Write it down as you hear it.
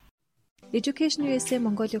EducationUSA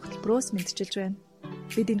Mongolia хөтөлбөрөөс мэдчилж байна.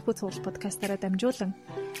 Бид энэхүү цуглал подкастаараа дамжуулан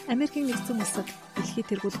Америкийн нэгдсэн улсад дэлхийд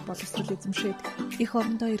тэргүүлэх боловсрол эзэмшээд их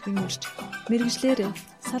орондоо иргэн ирж мэргэжлэр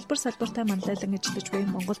салбартаа манлайлан ажиллаж буй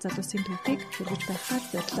Монгол залуусын түүхийг хүргэж байхаар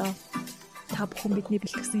зорилоо. Та бүхэн бидний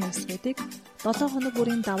бэлтгэсэн ярилцлагуудыг 7 хоног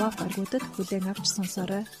бүрийн даваа гаргуудад хүлээн авч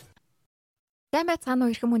сонсоорой. Сайн байцгаана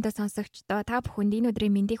уу эрхэм хүндэт сонсогчдоо. Та бүхэнд энэ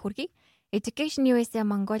өдрийн мэндийг хүргэе. EducationUSA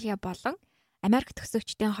Mongolia болон Америкт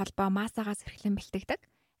төсөвчдийн холбоо MASA-гаас эрхлэн бэлтгэдэг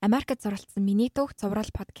Америкт Суралцсан Миний, Түүх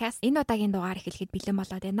подкаст энэ удаагийн дугаар эхлэхэд бэлэн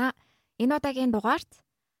болоод байна. Энэ удаагийн дугаарт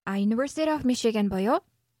University of Michigan буюу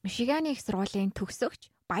Мишиганы их сургуулийн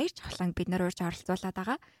төгсөгч Баяржавхлан бид нар урьж оролцуулаад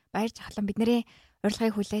байгаа. Баяржавхлан бидний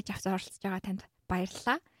урилгыг хүлээж авч оролцож байгаа танд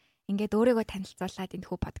баярлалаа. Ингээд өөрийгөө танилцуулаад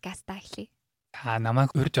энэхүү подкастаа эхлэе.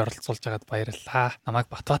 Намайг урьж оролцуулж байгаад баярлалаа. Намайг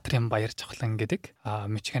Баяржавхлан Баяржавхлан гэдэг.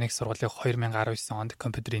 Мичиганы их сургуулийн 2019 онд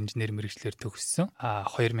компьютерын инженер мэргэжлэр төгссөн.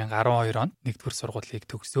 2012 онд 1-р сургуулийг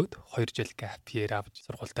төгсөөд 2 жил gap year авч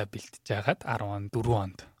сургуультаа бэлтэж байгаад 14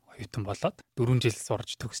 онд оюутан болоод 4 жил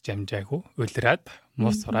сурж төгсч амжаагүй. Улираад,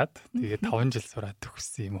 муу сураад тэгээд 5 жил сураад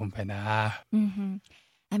төгссөн юм байна.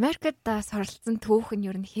 Америкт суралцсан түүх нь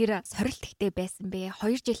ер нь хэр сорилттой байсан бэ?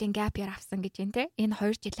 2 жилийн gap year авсан гэж байна те. Энэ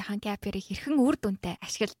 2 жилийн gap year-ыг хэрхэн үр дүнтэй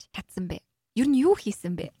ашиглаж чадсан бэ? Ер нь юу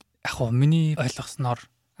хийсэн бэ? Миний ойлгосноор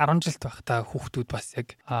 10 жилд байхдаа хүүхдүүд бас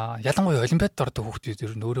яг ялангуяа олимпиадад ордог хүүхдүүд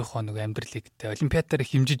ер нь өөрийнхөө нэг амьдралыг олимпиадаар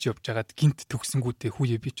хэмжиж явж байгаад гинт төгсөнгүүтээ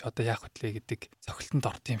хүүе би ч одоо яах вэ гэдэг цогцолтонд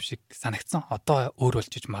орсон юм шиг санагдсан. Одоо өөр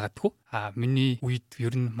болчих магадгүй. Миний үед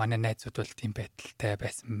ер нь манай найзууд бол тийм байдалтай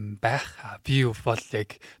байсан байх. Би бол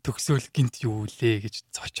яг төгсөөл гинт юу лээ гэж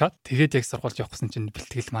цочоод тэгээд яг сургууль явах гэсэн чинь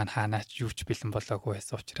бэлтгэл маань хаанаач юу ч бэлэн болоогүй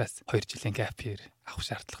байсан учраас 2 жилийн gap year авах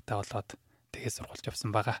шаардлагатай болоод тэгээд сургуульд явсан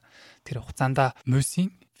байгаа. Тэр хугацаанд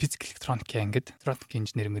MASA-ийн физик электроникийн ангид электроник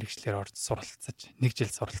инженер мэргэжлэр орж суралцаж 1 жил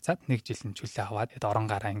суралцаад 1 жилийн чөлөө аваад орон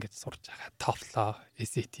гараа ингэж сурж байгаа. TOEFL,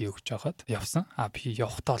 SAT өгч байгаад явсан. Би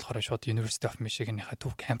явахдаа болохоор шууд University of Michigan-ийнхаа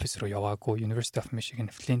Түүх кампус руу яваагүй. University of Michigan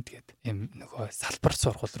Flint гэдэг юм нөгөө салбар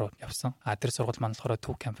сургууль руу явсан. Тэр сургууль маань болохоор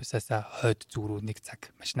Түүх кампусаас хойд зүг рүү 1 цаг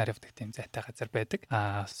машинаар явдаг тийм зайтай газар байдаг.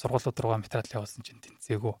 Сургуулиуд руугаа материал явуулсан чинь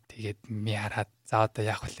тэнцээгүү. Тэгээд ми хараад за одоо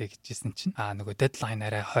яах вэ гэжсэн чинь нөгөө дедлайн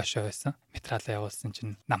арай хойшоо байсан. Материалаа явуулсан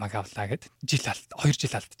чинь намайг авлаа гэд 2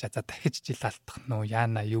 жил алдчихаа. За дахиж жил алдах нь уу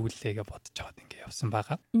яана юу лээ гэж бодож аваад ингэ явсан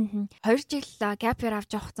байгаа. 2 жил gap year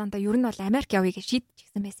авч явах хугацаанд ер нь бол Америк явъя гэж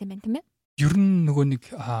шийдчихсэн байсан юм байна тийм ээ. Ер нь нөгөө нэг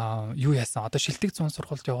юу яасан одоо шилдэг 100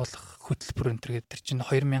 сургуульд явуулах хөтөлбөр энэ төр чинь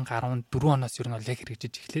 2014 оноос ер нь бол яг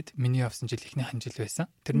хэрэгжиж эхлээд миний явсан жил эхнийхэн жил байсан.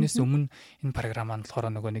 Тэрнээс өмнө энэ програм маань болохоор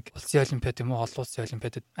нөгөө нэг улсын олимпиад юм уу олон улсын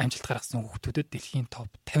олимпиадад амжилт гаргасан хүүхдүүдэд дэлхийн топ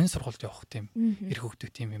 50 сургуульд явах тийм эр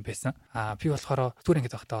хүүхдүүд тийм юм байсан. Би болохоор зүгээр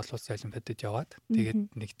ингэж байхдаа олон улсын олимпиадад яваад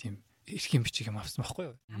тэгээд нэг тийм эрхийн бичиг юм авсан байхгүй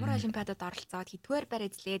юу? Ямар олимпиадад оролцоод хэдгээр барь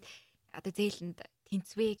эзлээд одоо зээлэнд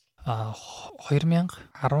тэнцвээ. 2011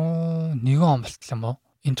 он болтол юм уу?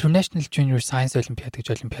 International Junior Science Olympiad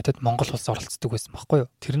гэж олимпиадад Монгол улс оролцдог байсан байхгүй юу?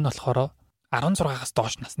 Тэр нь болохоор 16-аас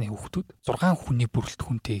доош насны хүүхдүүд 6 хүний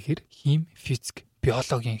бүрэлдэхүүнтэйгээр хим, физик,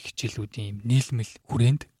 биологийн хичээлүүдийн нийлмэл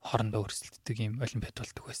хүрээнд хоорондоо өрсөлддөг юм олимпиад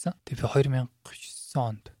болдог байсан. Тэгээ би 2009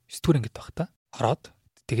 онд 9 дугаар ангид байхдаа ороод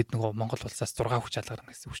тэгээд нөгөө Монгол улсаас 6 хүч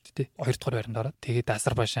алгарна гэсэн үг шүү дээ. 2 дугаар байранд ороод тэгээд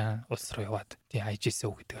Азербайджан улс руу яваад тийм IGSO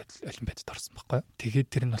гэдэг олимпиадад орсон байхгүй юу. Тэгээд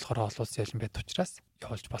тэр нь болохоор олон улсын олимпиад учраас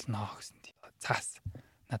явуулж болно гэсэн тийм цаас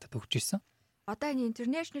надад өгч ирсэн. Одоо энэ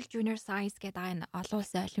International Junior Science гэдэг энэ олон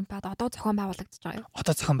улсын олимпиад одоо зохион байгуулагдаж байгаа юу?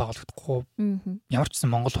 Одоо зохион байгуулагдахгүй. Ямар ч гэсэн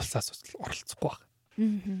Монгол улсаас оролцохгүй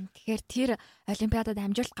байна. Тэгэхээр тэр олимпиадад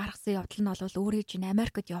амжилт гаргасан явдал нь бол өөрөө чинь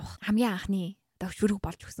Америкт явах хамгийн анхны шүрэг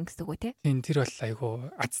болж өгсөн гэсэн үг үү те? Тэр бол айгүй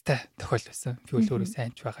азтай тохиол байсан. Би бол өөрөө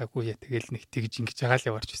сайн ч байгаагүй. Тэгэл нэг тэгж ингэж байгаа л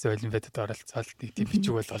яварч байсан олимпиадад оролцоод нэг тийм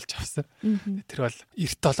бичиг бол олж авсан. Тэр бол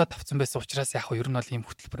эрт болоод авсан байсан учраас яг ер нь бол ийм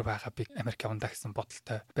хөтөлбөр байгаа би Америк явандаа гэсэн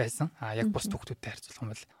бодолтой байсан. Яг бус хүүхдүүдтэй харьцуулах юм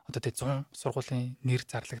бол одоо тэг 100 сургуулийн нэр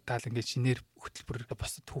зарлагдаад ингээд шинээр хөтөлбөр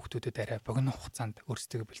бусад хүүхдүүдэд арай богино хугацаанд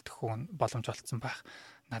өөрсдөө бэлтгэх боломж олцсон байх.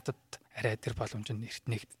 Надад арай тэр боломж нь эрт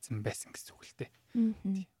нэгдсэн байсан гэсэн үг л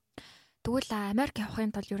дээ. Тэгвэл Америк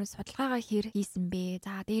явахын тулд ерөн судалгаагаа хэр хийсэн бэ?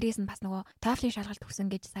 За дээрээс нь бас нөгөө TOEFL-ийн шалгалт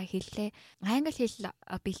өгсөн гэж сая хэллээ. Англи хэл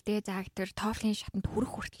бэлдээ зааг тэр TOEFL-ийн шатанд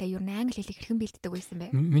хүрэх хүртлээр ер нь англи хэлийг хэрхэн бэлддэг байсан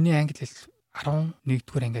бэ? Миний англи хэл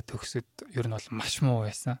 11-р ангид төгсөд ер нь бол маш муу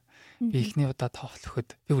байсан. Би эхний удаа TOEFL өгөхөд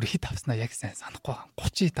би өөр хит авснаа яг сайн санахгүй.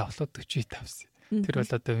 30 тавлууд 40 тавсан. Тэр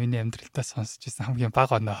бол одоо миний амьдралдаа сонсч ирсэн хамгийн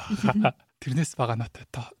бага оноо. Тэрнээс бага оноотой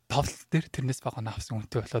TOEFL дээр тэрнээс бага оноо авсан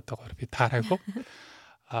үнэтэй болоод байгаагаар би таараагүй.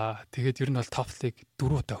 Тэгээд ер нь бол TOEFL-ыг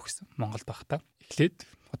 4 удаа өгсөн Монголд байхдаа. Эхлээд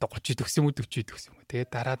одоо 30 төгсөн үү 40 төгсөн үү. Тэгээд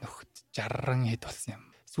дараа нөхөд 60 хэд болсон юм.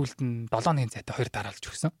 сүүлд нь 7 хоногийн зайтай 2 дараалж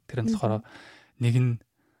өгсөн. Тэр нь болохоор нэг нь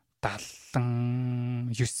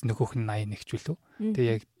 79 нөгөөх нь 81 ч үлээ.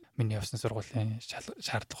 Тэгээ яг миний явсан сургуулийн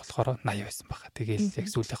шаардлага болохоор 80 байсан баха. Тэгээл яг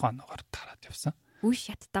сүүлийнхээ оноогоор тараад явсан. Үе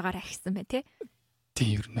шаттайгаар ахисан бай тээ.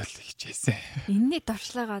 Тийм ер нь л хичээсэн. Энэний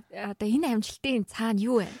туршлага одоо энэ амжилтын цаана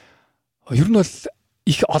юу вэ? Ер нь бол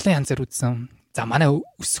их олон янзаар үзсэн. За манай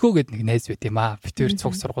өсгөө гэдэг нэг найз байт юм аа. Битээр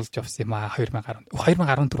цуг сургуульж явсан юм аа 2014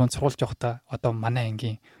 сургуульж явахдаа одоо манай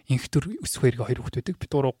ангийн инхтөр өсгөө эргээ 2 хүүхэд байдаг.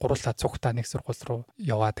 Бид гурлаа цугтаа нэг сургууль руу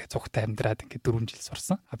яваад цугтаа амьдраад ингээд 4 жил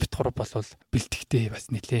сурсан. Бид гурав болвол бэлтгэхдээ бас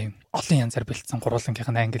нэлээ олон янзаар бэлдсэн.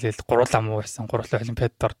 Гурвуулангийнх нь англи хэл гурлаа муу байсан. Гурлаа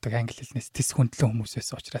олимпиадад ордог англи хэлнээс тис хүндлэн хүмүүс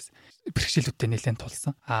байсан учраас бэрхшээлүүдтэй нэлээд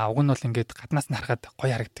тулсан. Уг нь бол ингээд гаднаас нь харахад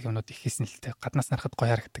гоё харагддаг юмнууд их хийсэн л дээ. Гаднаас нь харахад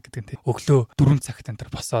гоё харагддаг гэдэг нь өглөө 4 цагт энэ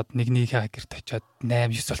төр босоод нэгнийхээ гэрт очиод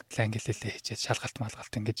 8 9 болтлоо англи хэлээ хийчихэд шалгалт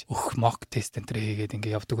малгалт ингэж мок тест энэ төр хийгээд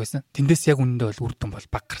ингэ явдаг байсан. Тэндээс яг үнэндээ бол үр дүн бол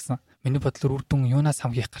баг гарсан. Миний бодлоор үр дүн юунаас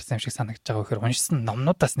хамгийн их гарсан юм шиг санагдаж байгаа гэхээр уншсан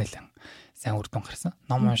номнуудаас нэлээд сайн үр дүн гарсан.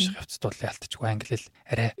 Ном унших явцд бол ялтчихгүй англи хэл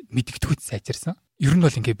арай мэдгэдэггүйд сайжирсан. Ер нь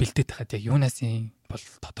бол ингэ бэлдээд тахад яг юунаас бол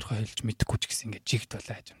тодорхой хэлж мэдэхгүй ч гэсэн ингэ жигд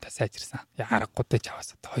болоо хажимдаа сайжирсан. Яг аргагуудтай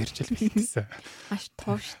жаваас одоо 2 жил бэлдсэн. Маш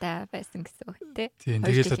тууштай байсан гэсэн үг тий. Тийм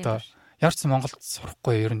тэгэл одоо ямар ч Монголд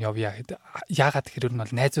сурахгүй ер нь явъя гэдэг. Яагаад тэгэхээр ер нь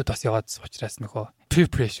бол найзууд бас яваад учраас нөхөө peer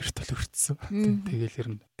pressure-т бол өртсөн. Тэгэл ер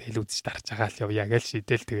нь тэл үзэж дарж байгаа л явъя гэж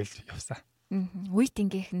шийдэл тэгэл явсан.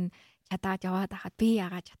 Үеийнхийнх нь чадаад яваад хахад би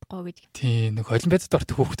яагаад чадахгүй гэж. Тийм нэг олимпиадад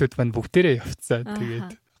орох хүүхдүүд маань бүгдээрээ явцсан.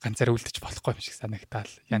 Тэгээд ганцаараа үлдэж болохгүй юм шиг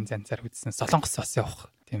санагтаал янзаар үзсэн. Солонгос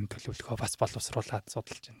явах тийм төлөвлөгөө бас боловсруулаад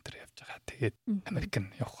судалж энэ төр явж байгаа. Тэгээд Америк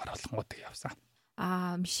явахаар болонгууд явсан.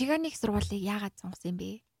 Мишиганых сургуулийг яагаад сонгосон юм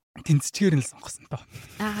бэ? Тэнцчгээр нь л сонгосон тоо.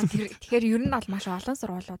 Тэгэхээр ер нь бол маш олон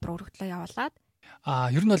сургуулиуд руу өргөдлөө явуулаад.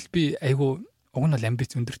 Ер нь бол би айгу уг нь бол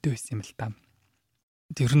амбиц өндөртэй байсан юм л та.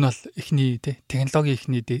 Тэр нь бол эхний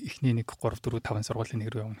технологийн эхний нэг 3 4 5 сургуулийн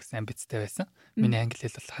нэг рүү явна гэсэн амбицтай байсан. Миний англи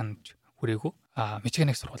хэл бол ханаж хүрээгүй.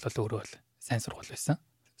 Мичиганых сургууль бол өөрөө бол сайн сургууль байсан.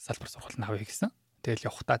 Салбар сургууль нь авъя гэсэн.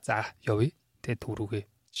 Тэгэл явахдаа за явъя. Тэгээд түрүүгээ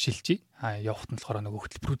шилжиж. Явахт нь болохоор нөгөө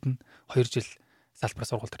хөтөлбөрүүд нь 2 жил салбар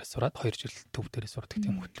сургууль дээрээ сураад 2 жил төв дээрээ сурдаг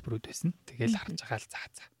тийм хөтөлбөрүүд байсан. Тэгэл харж байгаа л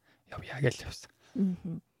за явъя гэж явсан.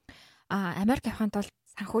 Америк явахын тулд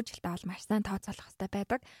санхүүжилтээ бол маш сайн тооцоолох хэрэгтэй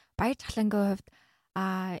байдаг. Баяржавхлангийн хувьд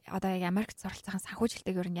одоо яг Америкт суралцсан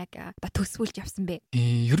санхүүжилтийг ер нь яг одоо төсвүүлж явсан бэ.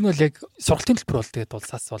 Ер нь бол яг сургалтын төлбөр бол тэгээд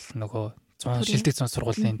улсаас бол нөгөө шилдэг зүүн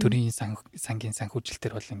сургуулийн төрийн сангийн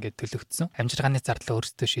санхүүжилтээр бол ингээд төлөгдсөн. Амжиргааны зардлаа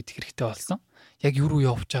өөрсдөө шийдэх хэрэгтэй болсон. Яг юу руу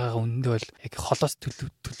явж байгаагаа үнэндээ бол яг холоос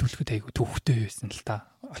төлөвлөхөд айгүй төвхтэй байсан л та.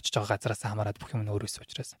 Очиж байгаа газараас хамаарат бүх юм нь өөрөөс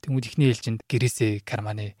учраас. Тэгмүүд ихний ээлжинд гэрээсээ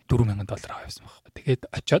карманы $4,000 авсан байхгүй. Тэгээд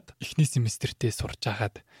очиод эхний семестртээ сурж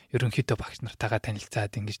агаад ерөнхийдөө багш нартайгаа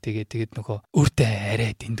танилцаад ингэж тэгээд нөгөө өөртөө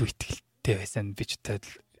арай дэндүү итгэлтэй байсан би ч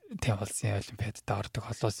тийм болсон олимпиадад ордог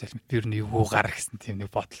холоос ер нь юу гар гэсэн тийм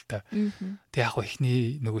нэг бодолтой. Тэг яг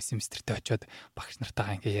ихний нөгөө семестртээ очиод багш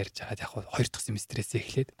нартайгаа ингэ ярьж агаад яг 2 дахь семестрээс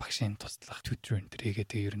эхлээд багшийн туслах тьютер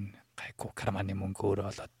хийгээд ер нь гайгүй карманы мөнгө өөрөө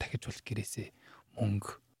болоод дахиж бол гэрээсээ мөнгө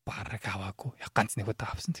бараг аваагүй. Яг ганц нэг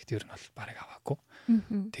удаа авсан. Тэгтээ ер нь бол бараг аваагүй.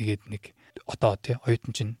 Тэгээд нэг одоо тий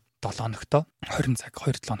оюутан чинь 7 хоногтоо 20 цаг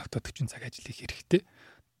 2-7 хоногтоо 40 цаг ажил хийх хэрэгтэй.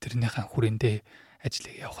 Тэрнийхэн хүрээндээ ажил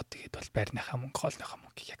явахад тэгээд бол байрныхаа мөнгө, хоолныхаа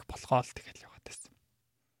мөнгө яг болгоол тэгээд яваад байсан.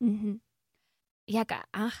 Яг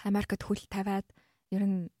анх Америкт хөл тавиад ер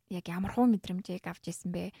нь яг ямар хуу мэдрэмжийг авч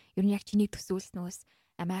ирсэн бэ? Ер нь яг чиний төсөөлснөөс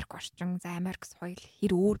Америк орчин, за Америк соёл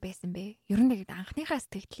хэр өөр байсан бэ? Ер нь яг анхныхаа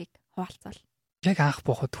сэтгэлдлийг хуваалцвал. Яг анх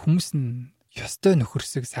боход хүмүүс нь ёстой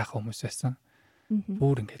нөхөрсөг сайхан хүмүүс байсан.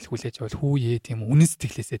 Бүр ингээл хүлээж авал хүүе тийм үнэн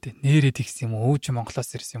сэтгэлээсээ тий нэрээд ихсэн юм уу, өөч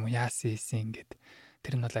Монголоос ирсэн юм уу, яасан ингээд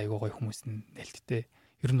тэр нь бол айгүй гоё хүмүүс нь нэлттэй.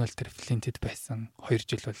 Ер нь бол тэр Флинтэд байсан 2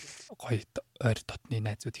 жил бол гоё ойр дотны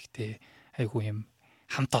найзууд ихтэй айгүй юм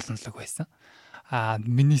хамт олонлог байсан.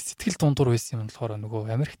 Миний сэтгэл дундуур байсан юм болохоор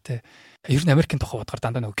нөгөө Америкт ер нь Америкийн тухай бодохоор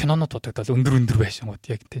дандаа нөгөө кинонууд бодогдол өндөр байшингууд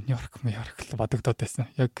яг тий Нью-Йорк л бодогдоод байсан.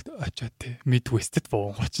 Яг очиод тий Midwest-д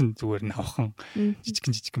бууган 30 зүгээр нь авхан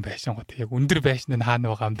жижигэн байшингууд яг өндөр байшин нь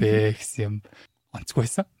хаана байгаа юм бэ гэсэн юм онцгүй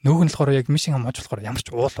байсан. Нөгөөх нь болохоор яг мишин амж болохоор ямар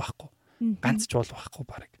ч уул байхгүй. Ганц ч уул байхгүй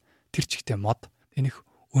баг. Тэр чигтээ мод энийх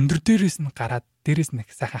өндөр дээрээс нь гараад дээрээс нь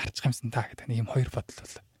сайхан харчих юмсан та гэдэг ийм хоёр бодол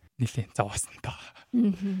бол нэлийн заваасан та.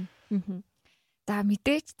 За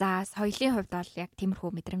мэдээч за соёлын хувьд бол яг тиймэрхүү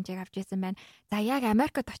мэдрэмжийг авч ирсэн байна. За яг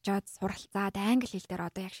Америкт очиод суралцаад англи хэл дээр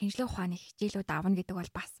одоо яг шинжлэх ухааны хичээлүүд авна гэдэг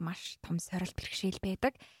бол бас маш том сорилт бэрхшээл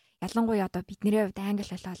байдаг. Ялангуяа одоо бидний хувьд англи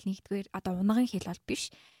хэл бол нэгдүгээр одоо унган хэл бол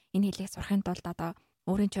биш. Энэ хэлийг сурахын тулд одоо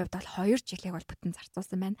өөрийн хувьд бол 2 жилийг бол бүтэн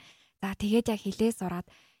зарцуулсан байна. За тэгээд яг хэлээ сураад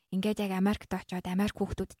ингээд яг Америкт очиод Америк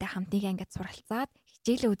хүүхдүүдтэй хамтнийгээ ингээд суралцаад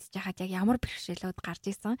хичээлээ үзэж байхад яг ямар бэрхшээлүүд гарч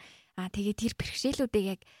исэн. Тэгээд тэр бэрхшээлүүдийг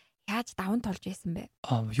яг яаж даван тулж байсан бэ?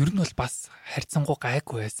 Ер нь бол бас харьцангуй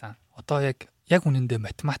гайгүй байсан. Одоо яг үнэндээ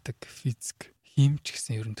математик, физик, химч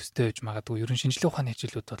гэсэн ер нь төстэй байж магадгүй. Ер нь шинжлэх ухааны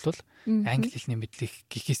хичээлүүд бол англи хэлний мэдлэг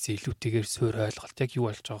гэхээсээ илүүтэйгээр суурь ойлголт яг юу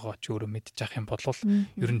болж байгаагаа ч өөрөө мэдчих ах юм бол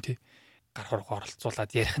ер нь гар хоргоо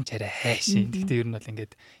оролцуулаад ярих нь чарай хайшин. Гэхдээ ер нь бол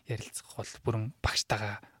ингээд ярилцах бол бүрэн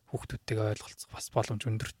багштайгаа хүүхдүүдтэйгээ ойлголцох бас боломж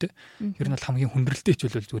өндөртэй. Ер нь бол хамгийн хүндрэлтэй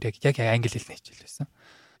хичээл бол зүгээр яг англи хэлний хичээл байсан.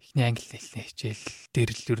 Эхний англи хэлний хичээл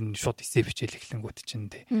дээр л ер нь шууд эссе бичээл эхлэнгүүт чинь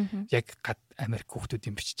яг гад Америк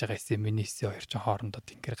хүүхдүүдийн бичиж байгаа эссе миний эссе хоёр ч хоорондоо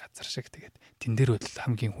тэнгэр газар шиг тэгээд тэн дээр бол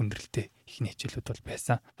хамгийн хүндрэлтэй эхний хичээлүүд бол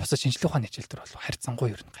байсан. Босоо шинжлэх ухааны хичээл дээр бол харьцангуй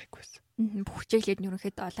ер нь гайгүй байсан. Бүх хичээлүүд нь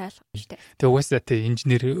ерөнхийдөө олоолох шүү дээ. Тэгээ угаасаа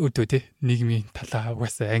инженер өөдөө нийгмийн талаа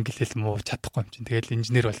угаасаа англи хэл муу чадахгүй юм чинь. Тэгэл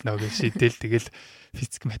инженер болно гэж шийдэл тэгэл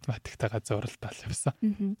физик математиктайгаа зуралдаал явсан.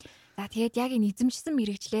 За тэгээд яг энэ эзэмшсэн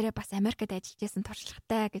мэргэжлээрээ бас Америкт ажиллаж байсан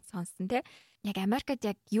туршлагатай гэж сонссон тий. Яг Америкт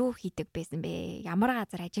яг юу хийдэг байсан бэ? Ямар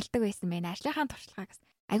газар ажилладаг байсан бэ? Ажлынхаа туршлагаас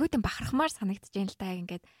айгүй тийм бахархмаар санагдаж байна л да.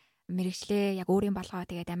 Ингээд мэргэжлээ яг өөрийн болгоо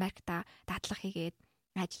тэгээд Америкта дадлага хийгээд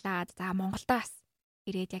ажиллаад за Монголдоос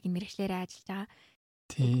ирээд яг энэ мэргэжлээрээ ажиллаж байгаа.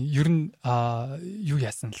 Тийм ер нь юу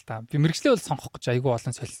яасан л та. Би мэргэжлээ бол сонгох гэж айгүй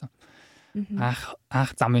олон солисон.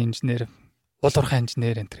 Анх замын инженер, уул уурхайн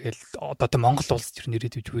инженер энэ төргээл одоо Монгол улсад ер нь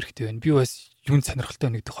ирээдүйд юу хэрэгтэй байна. Би бас юунд сонирхолтой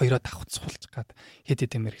байна гэдэг хоёроо давхцуулж гад хэд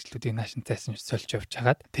хэдэн мэргэжлүүдийн наашин цайсан сольж явж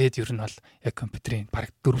хагаад тэгээд ер нь бол яг компьютерын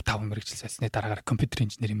баг 4-5 мэргэжил сольсны дараагаар компьютерийн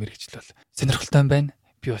инженерийн мэргэжил бол сонирхолтой байна.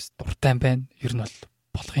 Би бас дуртай байна. Ер нь бол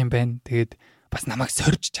болох юм байна. Тэгээд бас намайг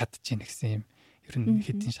сорж чадчихээн гэсэн юм. Ер нь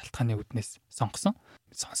хэдийн шалтгааны үүднээс сонгосон.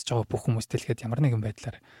 Сонсож байгаа бүх хүмүүстэй л ихэд ямар нэгэн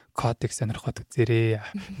байдлаар кодыг сонирхоод үзээрэй.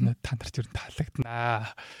 Та нарт ер нь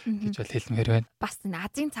таалагдана гэж бол хэлмээр байна. Бас энэ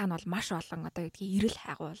Азийн цаана бол маш олон одоо гэдгийг ирэл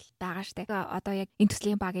хайгуул байгаа штэ. Одоо яг энэ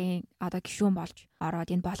төслийн багийн одоо гишүүн болж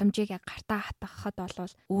ороод энэ боломжийг яг гартаа хатгахад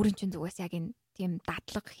бол өөрийн чинь зүгээс яг энэ тийм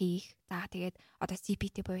дадлага хийх. За тэгээд одоо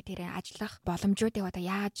CPT буюу тэрэ ажиллах боломжуудыг одоо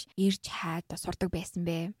яаж ирж хайд сурдаг байсан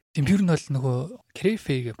бэ? Тийм ер нь бол нөгөө career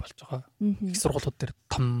fair болж байгаа. Их сургуулиуд дээр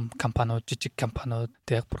том компаниуд, жижиг компаниуд,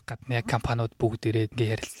 тэг бүр гадны компаниуд бүгд ирээд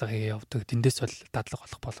ингээ ярилцлага явуулдаг. Тэндээс бол дадлага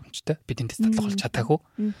болох боломжтой. Би тэндээс дадлага болж чадаагүй.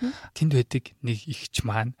 Тэнд байдаг нэг ихч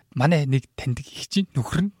маань манай нэг таньдаг ихч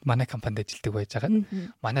нөхөр нь манай компанид ажилладаг байж байгаа.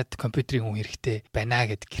 Манайд компьютерийн хүн хэрэгтэй байна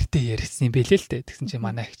гэд гэртээ ярьсан юм бэлээ л дээ. Тэгсэн чинь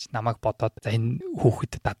манай ихч намайг бодоод за энэ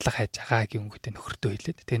хүүхэд дадлага хайж байгаа гингүүтээ нөхөртөө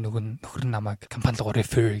хэлээд тэгээ нөхөр нь намайг компани руу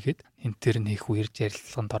refer хийгээд энэ төр нөх үерж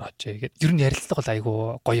ярилцлаганд орооч гэгээд ер нь ярилцлага бол айгүй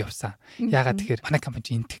гоё явсан. Яагаад тэгэхээр манай компани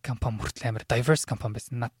чинь энтх компани мөртлөө амар diverse компани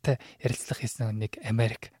байсан. Надтай ярилцлага хийсэн нэг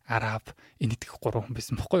Америк, Араб, энэтх 3 хүн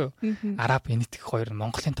байсан бохгүй юу? Араб, энэтх 2 нь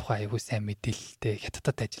Монголын тухай айгүй сайн мэдээлэлтэй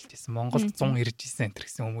хятадд ажиллаж байсан. Монголд 100 ирж исэн энэ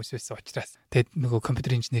гэсэн хүмүүс байсан учраас тэгээд нөгөө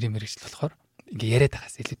компьютерийн инженерийн мэргэжил болохоор ингээ яриад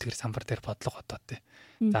байгаас илүүтэйгээр самбар дээр бодлого одоо тий.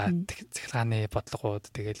 За цахилгааны бодлогууд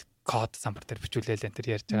тэгэл код самбар дээр бичүүлээл энэ төр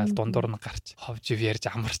ярьж байгаа л дундуур нь гарч ховжив ярьж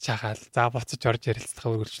амарч байгаа л за буцаж орж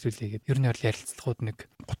ярилцлага үргэлжлүүлээгээд ер нь бол ярилцлагууд нэг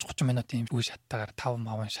 30 минутын үе шаттайгаар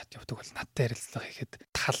 5 шат явдаг бол надтай ярилцлага хийхэд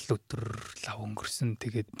тал өдөр лав өнгөрсөн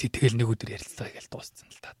тэгээд тэгэл нэг өдөр ярилцлага хийгээл дууссан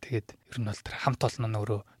л та. Тэгээд ер нь бол тэр хамт олон нь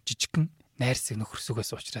өөрөө жижигхэн найрсаг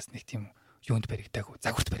нөхөрсөгөөс учраас нэг тийм юунд баригдаагүй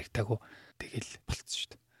загварт баригдаагүй тэгэл болцсон шүү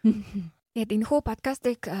дээ. Тэгээд энэхүү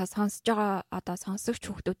подкастыг сонсож байгаа одоо сонсогч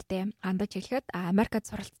хүүхдүүдтэй хандаж хэлэхэд Америкт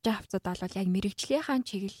суралцж байгаа хавцад бол яг мэргэжлийнхаа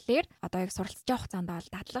чиглэлээр одоо яг суралцж байгаа хугацаанд бол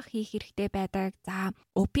дадлага хийх хэрэгтэй байдаг. За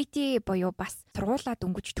OPT буюу бас сургуулаа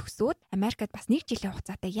дөнгөж төгсөөд Америкт бас 1 жилийн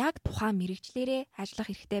хугацаатай яг тухайн мэргэжлэрээ ажиллах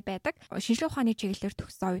хэрэгтэй байдаг. Шинжлэх ухааны чиглэлээр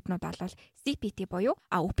төгссөн оюутнууд бол CPT буюу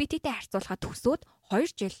OPT-тэй харьцуулахад төгсөөд 2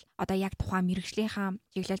 жил одоо яг тухайн мэргэжлийнхаа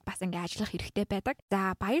чиглэлд бас ингээ ажиллах хэрэгтэй байдаг.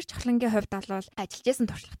 За Баяржавхлангийн хувьд бол ажиллаж байсан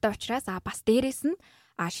туршлагатай учраас бас дээрээс нь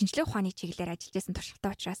шинжлэх ухааны чиглэлээр ажиллаж байсан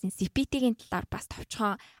туршлагатай учраас энэ CPT-гийн талаар бас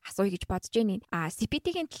товчхон асууя гэж бодож байна.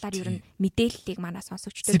 CPT-гийн талаар ер нь мэдээллийг манай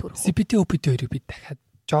сонсогчдод хүргэх. CPT OPT хоёрыг би дахиад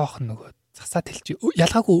жоох нөгөө засаад хэлчих.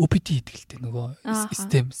 Ялгаагүй OPT идэгтэй нөгөө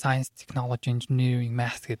STEM, Science, Technology, Engineering,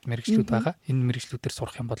 Math гэдэг мэргэжлүүд байгаа. Энэ мэргэжлүүдээр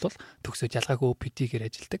сурах юм бол төгсөөд ялгаагүй OPT-гээр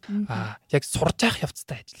ажилладаг. Яг сурж явах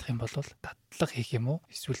явцтай ажиллах юм бол дадлага хийх юм уу?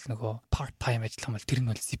 Эсвэл нөгөө part time ажиллах юм бол тэр нь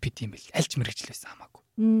бол CPT юм бэл. Аль ч мэргэжил байсан хамаагүй.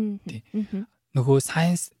 Тийм. нөгөө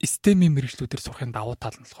science STEM-ийн мэргэжлүүдээр сурахын давуу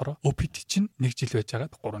тал нь болохоор OPT чинь 1 жил байж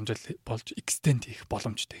байгаад 3 жил болж extend хийх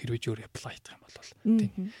боломжтой хэрвээ зөөр apply хийх юм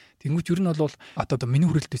бол. Тэнгүүч ер нь бол одоо миний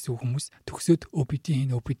хүрээлтээс хүмүүс төгсөөд OPT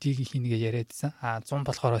хийн OPT-ийг хийнэ гэж яриадсан. 100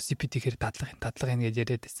 болохоор CPT-гээр дадлага хийнэ гэж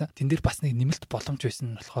яриадсан. Тэн дээр бас нэг нэмэлт боломж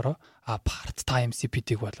байсан нь болохоор part time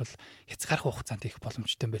CPT-г бол хязгаарх хугацаанд хийх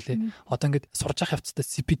боломжтой юм байлээ. Одоо ингээд сурж явах явцдаа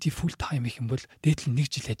CPT full time хийх юм бол дээдл 1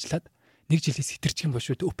 жил ажиллаад 1 жилээс хэтэрчих юм бол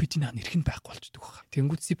шүүд OPT-ийн нэрх нь байхгүй болчихдог байна.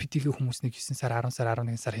 Тэнгүүд CPT-гийн хүмүүс нэг 9 сар, 10 сар,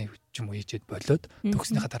 11 сар ч юм уу хийжээд болоод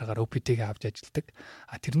төгснөхийн дараагаар OPT-гээ авч ажилладаг.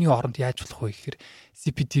 Тэрний оронд яаж болох вэ гэхээр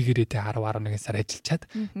CPT-гээрээ 10, 11 сар ажиллачаад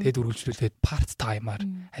тэгээд үргэлжлүүлээд part time-аар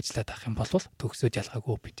ажиллаад авах юм бол төгсөөд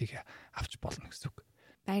ялгаагүй OPT-гээ авч болно гэсэн үг.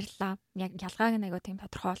 Баярлалаа. Яг ялгааг нь айгуу тийм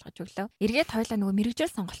тодорхой болгож өглөө. Эргээд хоёлаа нөгөө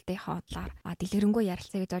мэргэжил сонголтынхаа талаар дэлгэрэнгүй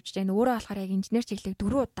ярилцъя гэж бодож байна. Өөрөө болохоор яг инженер чиглэлийг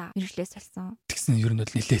 4 удаа мэргэжлээ сольсон. Тэгсэн ер нь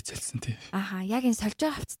бол нэлээд сольсон тий. Яг энэ сольж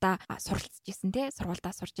байгаа хавцдаа суралцж исэн тий.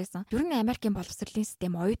 Сургуульдаа сурж исэн. Ер нь Америкийн боловсролын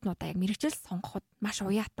систем оюутнуудаа яг мэргэжил сонгоход маш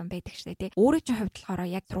уяатан байдаг шээ тий. Өөрөө чинь хувьд болохоор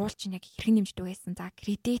яг сургууль чинь яг хэрхэн нэмждэг байсан. За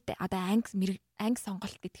кредит одоо анги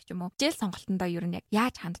сонголт гэдэг ч юм уу. Хичээл сонголтондоо ер нь яг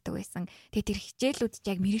яаж ханддаг байсан. Тэгээ тэр хичээлүүд чи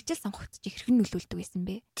яг мэргэжил сонгоход чи хэрхэн нөлөөлдөг байсан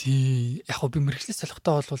бэ? Тий, яг би мэргэжлээс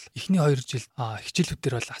солихдоо бол эхний 2 жил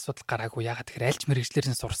хичээлүүдээр бол асуудал гараагүй. Ягаад тэгэхээр альч мэргэжлэр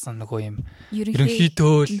нь сурсан нөгөө юм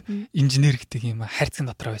ерөнхийдөө л инженер гэдэг юм хайрцаг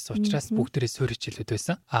дотроо байсан учраас бүгдээрээ суурь хичээлүүд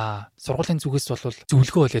байсан. Сургуулийн зүгээс бол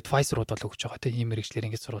зөвлөгөө бол advisor-ууд бол өгч байгаа тийм мэргэжлэр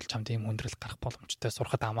ингэж сурвал чамд ийм хүндрэл гарах боломжтой,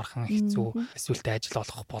 сурахад амархан хэцүү, эсвэл ажил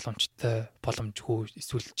олох боломжгүй,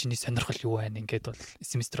 эсвэл чиний сонирхол юу байна ингээд бол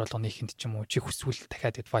семестр болгоны ихэнд ч юм уу чи хүсвэл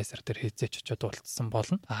дахиад advisor дээр хийцээч очиод уулзсан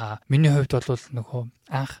болно. Миний хувьд бол нөгөө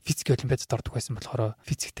анх физик олимпиадад ордог байсан болохоор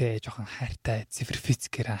физиктэй жоохон хайртай цифр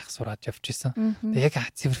физикээр анх сураад явж исэн. Тэгээ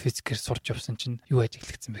яг цифр физикээр сурч явсан чинь юу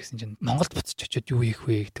ажиглагдсан бэ гэсэн чинь Монголд буцаж очиод юу хийх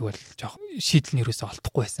вэ гэдэг бол жоохон шийдэл нь юусоо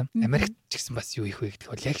олдохгүй байсан. Америкт ч гэсэн бас юу хийх вэ гэдэг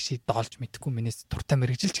бол яг шийдэл олж мэдэхгүй, минээс туртаа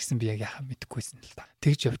мэргэжилч гэсэн би яг яхаа мэдэхгүй байсан л та.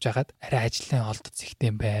 Тэгж явж хагаад арай ажлын олдоц ихтэй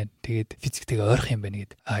юм байна. Тэгээд физиктэйгээ ойрох юм байна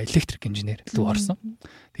гэд электрик инженер рүү орсон.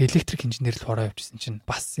 Тэгээ электрик инженер рүү ороо явжсэн чинь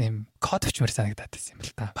бас юм код өчмөр санагдаад байсан юм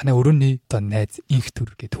л та. Манай өрөөний одоо найз инх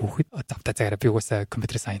төр гэдэг хүүхэд завтай цагаараа би угаасаа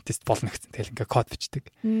компьютер сайентист болно гэсэн. Тэгэл ингээ код бичдэг.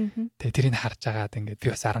 Тэгээ тэрийг харж агаад ингээ би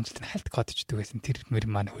бас 10 жилийн хальт код бичдэг байсан. Тэр мөр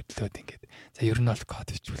маань хөдлөөд ингээ за ер нь бол код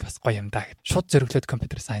бичвэл бас гоё юм да гэд. Шууд зөрөглөөд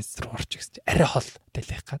компьютер сайенс руу орчих гэсэн чинь арай хол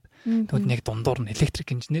дэлэх гад. Тэгвэл яг дундуур нь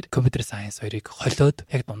электрик инженер, компьютер сайенс хоёрыг холиод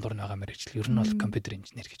яг дундуур нь байгаа мэргэжил ер нь бол компьютер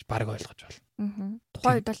инженер гэж баг ойлгож байна.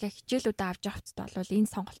 Тухайн үед бол яг хичээлүүдээ авч явахд бол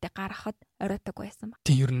энэ сонголтыг гаргахад оройтог байсан.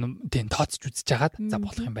 Тийм ер нь тийм тооцож үзэж хагаад за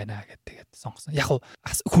болох юм байна гэд тэгээд сонгосон. Яг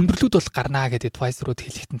хүндрэлүүд бол гарнаа гэдэг advisor-ууд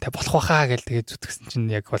хэлэхтэнтэй болох байхаа гэж тэгээд зүтгэсэн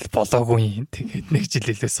чинь яг бол болоогүй юм. Тэгээд 1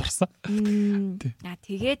 жил илүү сурсан.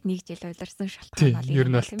 Тэгээд 1 жил удирсан шалтгаан бол ер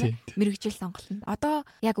нь бол тийм мэргэжил сонголт. Одоо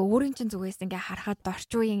яг өөрийн чинь зүгээс ингээ харахад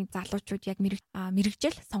орчин үеийн залуучууд яг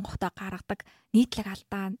мэргэжил сонгохдоо гаргадаг нийтлэг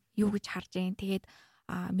алдаа юу гэж харж байна. Тэгээд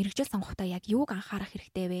мэргэжил сонгохдоо яг юуг анхаарах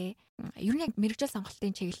хэрэгтэй вэ? Ер нь яг мэргэжил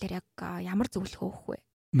сонголтын чиглэлээр яг ямар зөвлөгөө өгөх вэ?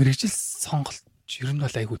 Мэргэжил сонголт ер нь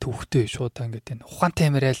бол айгүй төвхтэй шууд ингээд энэ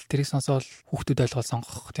ухаантай юмрал тэрийг сонсоод хүүхдүүд ойлгоод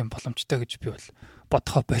сонгох тийм боломжтой гэж би бол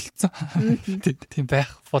бодхоо болцсон. Тийм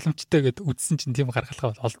байх боломжтой гэд үзсэн чинь тийм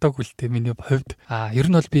гаргалгаа олдоогүй л те миний хувьд. Ер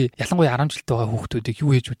нь бол би ялангуяа 10 жилтэй байгаа хүүхдүүдийг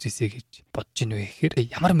юу хийж үзээсэй гэж бодож ийн вэ гэхээр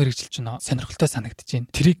ямар мэргэжил ч сонирхолтой санагдаж байна.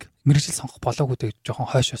 Тэрийг мэргэжил сонгох болоогүй гэж жоохон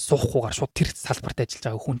хойшоо суухгүйгээр шууд тэр салбарт ажиллаж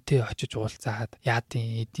байгаа хүнтэй очиж уулзаад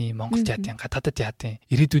яадын, эдийн, Монголд яадын, гадаадд яадын,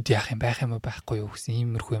 ирээдүйд яах юм байх юм уу байхгүй юу гэсэн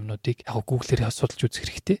иймэрхүү юмнуудыг яг Google-ээр судалж үзэх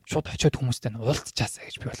хэрэгтэй. Шууд очиод хүмүүстэй уулзчаасаа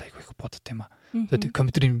гэж би бол айгүй их бодд юм аа. Тэгээд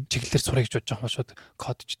компьютерын чиглэлээр сурах гэж бодож байгаа юм шууд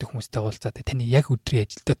кодчдаг хүмүүстэй уулзаад таны яг өдрийн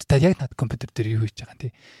ажилд та яг над компьютер дээр юу хийж байгаа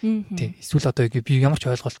юм тий. Эсвэл одоо би ямар ч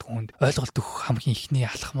ойлголтгүй хүнд ойлголт өгөх хамгийн ихний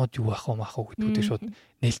алхмууд юу ах уу гэдгүүдийг шууд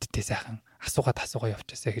нээлттэй сайхан асуугаа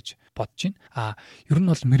явчихсаа гэж бодож байна. Ер нь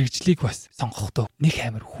бол мэргэжлийг бас сонгохдоо нэг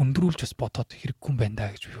амар хүндрүүлж бас бодоод хэрэггүй юм байна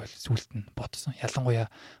да гэж би бол сүулт нь бодсон. Ялангуяа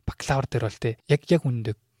бакалавр дээр бол тий яг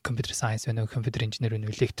үнэндээ компьютер сайенс вэ, компьютер инженер вэ,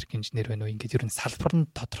 электрик инженер вэ ингээд ер нь салбар нь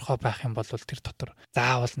тодорхой байх юм бол тэр дотор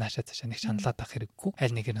заавал наашаа цаашаа нэг шаналаад авах хэрэггүй.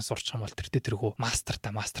 Аль нэг нь сурчих юм бол тэрхүү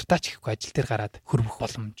мастертаа ч ихгүй ажил дээр гараад хөрвөх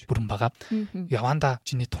боломж бүрэн байгаа. Яванда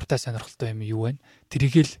чиний туртай сонирхолтой юм юу вэ?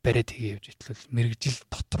 Тэрийгэл бариад хийгээ явж итлвэл мэргэжил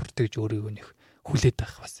дотор тэгж өөрийгөө нэх хүлээд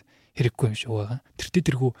байх бас хэрэггүй юм шиг байгаа.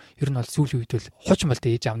 Тэрхүү ер нь бол сүүлийн үед бол хуучин бол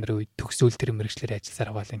ээж аав нарын үед төгсөөл тэр мэргэжлэр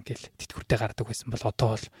ажилласаар байгаа ингээл тэтгэвртэй гардаг байсан бол одоо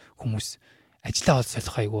бол хүмүүс ажлаа бол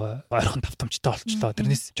солих айгүй ойрхон давтамжтай болчлоо.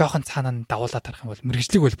 Тэрнээс жоохон цаанаа давуулаад харах юм бол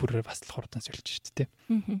мэргэжлийг бол бүрээр бас л хурдан сольж шүү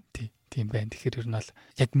дээ. Тийм байна. Тэгэхээр ер нь бол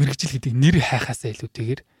яг мэргэжил гэдэг нэр хайхаасаа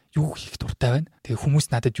илүүтэйгээр юу хийх дуртай байна. Тэгээ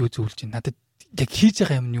хүмүүс надад юу зөвлөж байна? Надад яг хийж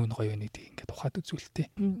байгаа юм нь юу нь гоё вэ гэдгийг ингээд ухаад үзүүлтэй.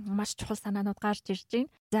 Маш чухал санаанууд гарч ирж байна.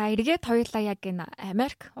 За эргээд хоёулаа яг энэ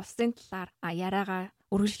Америк улсын талаар яриагаа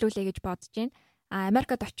үргэлжлүүлэе гэж бодож байна.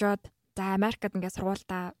 Америкт очиод за Америкт ингээд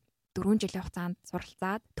сургуультай 4 жилийн хугацаанд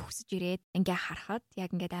суралцаад төгсөж ирээд ингээ харахад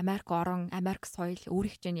яг ингээд Америк орон, Америк соёл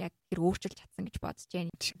өөрийнх чинь яг хэр өөрчилж чадсан гэж бодож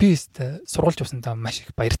байна. Би сургуульч явсандаа маш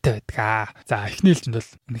их баяртай байдаг. За эхний ээлжинд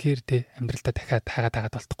бол үнэхээр тэ амьдралдаа дахиад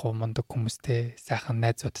таагаад болтохгүй мундаг хүмүүстэй, сайхан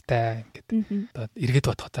найзуудтай ингээд одоо эргээд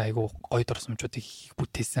бодоход айгүй гоё дурсамжуудыг их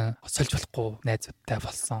бүтээсэн, осолж болохгүй найзуудтай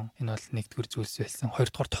болсон. Энэ бол нэгдүгээр зүйлс байсан.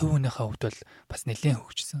 Хоёрдугаар хувийнхаа хувьд бол бас нэлээд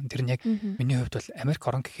хөгжсөн. Тэр нь яг миний хувьд бол Америк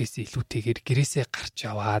орон гэхээс илүүтэйгээр гэрээсээ гарч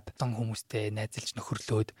яваад хүмүүстэй найзалж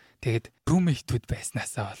нөхөрлөөд тэгээд румейтүүд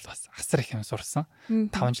байснаасаа бол бас асар их юм сурсан.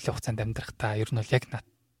 5 жилийн хугацаанд амьдрахтаа ер нь бол яг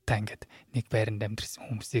надтай ингээд нэг байранд амьдрсан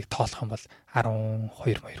хүмүүсийг тоолох юм бол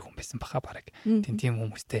 12 хүн байсан баха бараг. Тийм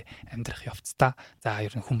хүмүүстэй амьдрах явцдаа за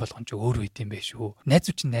ер нь хүн болгон ч өөр үед юм биш үү.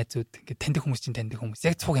 Найзууд чинь найзууд ингээд таньдаг хүмүүс чинь таньдаг хүмүүс.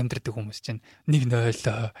 Яг цуг амьдрдаг хүмүүс чинь нэг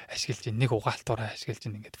нойлоо ашиглаж, нэг угаалтураа ашиглаж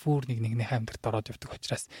ингээд фүүр нэгнийхээ амьдралд ороод явдаг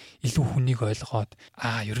учраас илүү хүнийг ойлгоод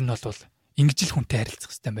ер нь бол ингэж л хүнтэй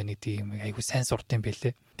харилцах хэрэгтэй байна гэдэг юм айгу сайн сурд юм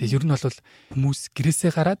байлээ. Тэгээд ер нь бол хүмүүс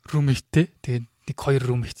гэрээсээ гараад румейттэй тэгээд нэг хоёр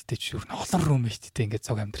румейттэй ч ер нь олон румейттэй ингээд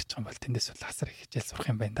цуг амьдарч байгаа юм бол тэндээс бол асар их хичээл сурах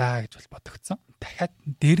юм байна да гэж бол бодогдсон. Дахиад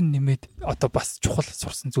дээр нь нэмээд одоо бас чухал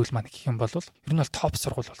сурсан зүйл маань гэх юм бол ер нь бол топ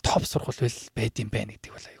сургууль байл байд юм байна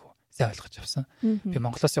гэдэг бол айгу сайн ойлгож авсан. Би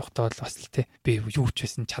Монголоос явахдаа бол бас л тий би юу ч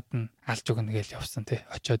байсан чадна алж өгнө гэж явсан тий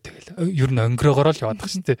очиод тэгэл ер нь өнгөрөөгөөр л яваад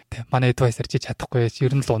шүү дээ. Манай advisor чи чадахгүй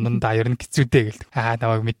ер нь л унандаа ер нь хэцүүдээ гэлдэг.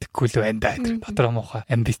 Намайг мэдхгүй л байна да. Дотор муухай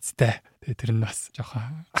амбицтай. Тэгээ тэр нь бас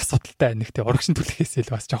жоохон асуудалтай нэг тий урагшин түлхэхээс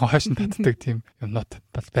л бас жоохон хойшин татдаг тийм юмнууд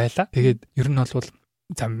бол байла. Тэгээд ер нь бол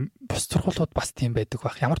за бус сургуулиуд бас тийм байдаг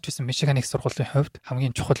байх. Ямар ч байсан Мичиганий сургуулийн хувьд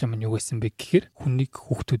хамгийн чухал юм нь юу байсан бэ гэхээр хүнийг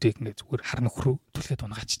хүүхдүүдийг ингээ зүгээр хар нөхрөө түлхээд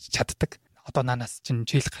унгаач чаддаг. Одоо наанаас чинь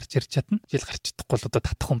жил гарч ирж чадна. Жил гарч чадахгүй л одоо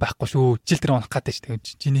татах хүн байхгүй шүү. Жил дээр унах гэдэг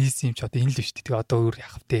чинь чиний хийсэн юм чи одоо энэ л биш тий. Тэгээ одоо өөр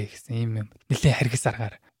яах вэ гэсэн юм нэлээд харгас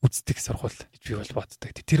аргаар үздэг сургууль гэж би бол боддог.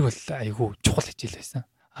 Тэр бол айгүй чухал хичээл байсан.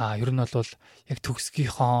 Ер нь бол яг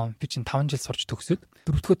төгсгийнхоо би чинь 5 жил сурч төгсөөд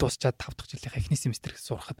 4-р дуусчаад 5 дахь жилийнхаа эхний семестрийг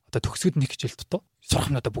сурахад одоо төгсгöd нэг хичээл дутуу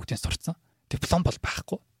сурахнуудаа бүгдийг сурцсан. Диплом бол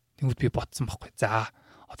байхгүй. Тэнгүүд би бодсон байхгүй. За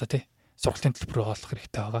одоо тий сургалтын төлбөрөө олох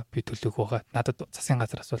хэрэгтэй байгаа. Би төлөөх байгаа. Надад засгийн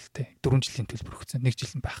газраас бол тий 4 жилийн төлбөр өгсөн. 1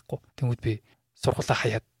 жил нь байхгүй. Тэнгүүд би сургуулаа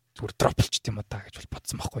хаяад зүгээр дроплчих юм уу та гэж бол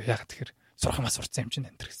бодсон байхгүй. Яг тэгэхээр сурах юмаа сурцсан юм чинь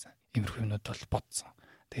энэ гэсэн. Иймэрхүү юмнууд бол бодсон.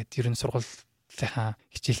 Тэгээд ер нь сургуулийн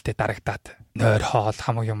хичээлдээ дарагдаад нойр хоол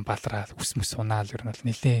хамаг юм балраал үсмэс унаал ер нь бол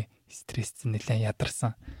нэлээд стрессцэн нэлээд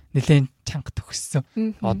ядарсан. Нэлээд чанга төгссөн.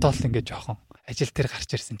 Одоо л ингээд жоохон ажил дээр гарч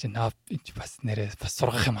ирсэн чинь бас нэрээ бас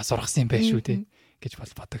сургах юмаа сургасан юм байх шүү дээ гэж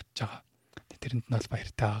бол бодогдож байгаа. Тэрэнд нь бол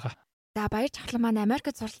баяртай байгаа. За Баяржавхлан маань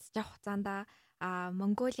Америкт суралцж байгаа хугацаанд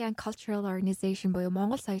Mongolian Cultural Organization буюу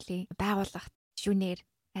Монгол Соёлын байгууллагт шүүнээр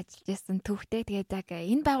ажиллаж байсан түүхтэй. Тэгээд яг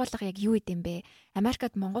энэ байгууллага яг юу идэм бэ?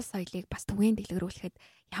 Америкт Монгол соёлыг бас түгээн дэлгэрүүлэхэд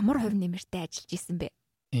ямар хувь нэмэртэй ажиллаж исэн бэ?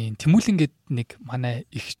 Тэмүүлэн гээд нэг манай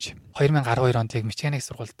ихч 2012 онд яг Мичиганий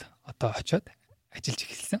сургуульд одоо очиод ажиллаж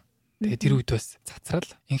эхэлсэн. Тэгээд тэр үед бас цацрал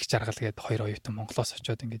инх жаргал гээд хоёр оюутан Монголоос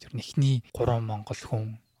очиод ингээд ер нь эхний 3 монгол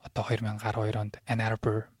хүн одоо 2012 онд Ann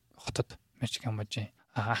Arbor хотод Мичиган мужийн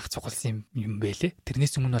ах цугласан юм бэлээ.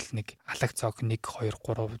 Тэрнээс өмнө бол нэг алаг цог 1 2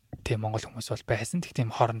 3 тийм монгол хүмүүс бол байсан.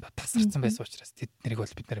 Тэгтээ хоорондоо тасарсан байсан учраас тэднийг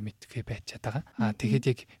бол бид нэр мэдгүй байж чадбайгаа. Тэгээд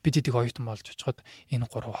яг бид эдийг оюутан болж очиход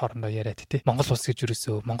энэ 3 хоорондоо яриад тий. Монгол улс гэж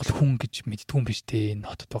юусоо монгол хүн гэж мэддгүн биш тий. Энэ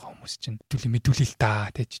хотод байгаа хүмүүс чинь мэдүүлэл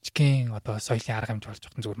та тий жижигхэн одоо соёлын арга хэмжээ болж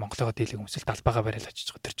байгаа зүгээр монголоо дийлэх хүмүүсэл талбайгаа бариад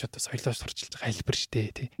очиж байгаа. Тэр ч одоо соёлоо сурчилж байгаа хэлбэр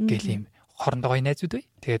штэ тий. Гэл юм хоорондоо гоё найзууд бай.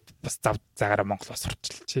 Тэгээд бас зав заагаараа монголоо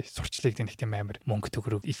сурчлыг гэх тийм амар мөнгө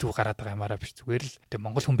төгрөг илүү гараад байгаа юмараа биш зүгээр л тэг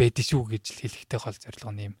монгол хүн байдэн шүү гэж хэлэхтэй гол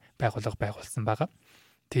зорилгоны юм байгууллага байгуулсан байгаа.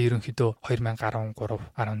 Тэг ерөнхийдөө 2013, 14,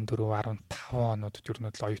 15 онуудад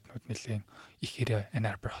ерөнхийдөө оюутнууд нэлээд ихээр Ann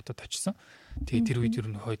Arbor хотод очсон. Тэгээд тэр үед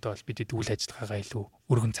ерөнхийдөө бол бид үйл ажиллагаагаа илүү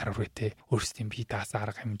өргөн царвартай өөрсдийн бие даасан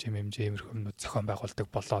арга хэмжээ юмнууд зохион байгуулдаг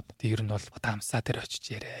болоод тэг ер нь бол одоо MASA дээр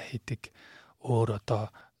очиж яриа хийдэг өөр одоо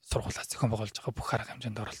сургуулиас зохион байгуулж байгаа бүх арга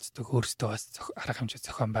хэмжээнд оролцдог. Өөрсдөө бас арга хэмжээ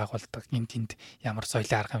зохион байгуулдаг. Тэнд ямар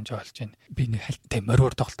соёлын арга хэмжээ болж байна. Би нэг хальттай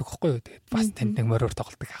мориор тоглодог байхгүй юу. Тэгээд бас тэнд нэг мориор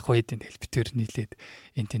тоглодог ах байдیں۔ Тэгэл битээр нийлээд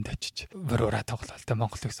тэнд очиж мориороо тоглолтой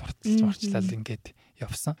Монголыг сурталчилж орчлал ингээд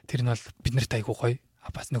явсан. Тэр нь бол биднэрт айгуу гоё.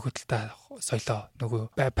 Бас нөгөө талдаа соёлоо нөгөө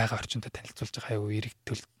байгаа орчиндөө танилцуулж байгаа айгуу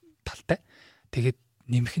иргэдэл талтай. Тэгээд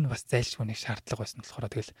нэмэх нь бас зайлшгүй нэг шаардлага байсан болохоор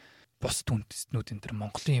тэгэл бус үндэстнүүд энэ төр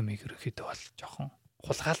Монголын юмыг ерөөхдөө бол жоохон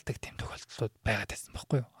хулгаалдаг тийм тохиолдлууд байгаад байсан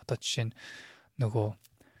байхгүй юу. Одоо жишээ нь нөгөө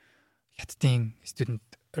хятадын student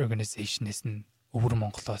organization-ээс нь өвөр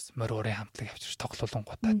Монголоос морь хамтлаг авчирч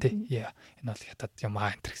тоглоулангуудаа тий. Энэ бол хятад юм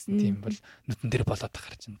энэ гэсэн тийм бол нүдэн дээр болоод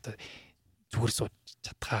гарч энэ зүгээр сууж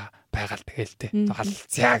чадхаа байгаал тэгэл тий.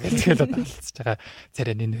 Халцъя гэж тэгэл халцж байгаа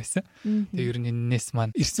царай нэн байсан. Тэгээ ер нь энэс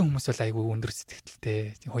маань ирсэн хүмүүс бол айгүй өндөр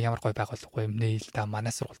сэтгэлтэй. Ямар гоё байгуулгагүй юм нэ л да.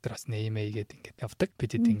 Манай сургууль дээр бас нэмээ гээд ингээд явдаг.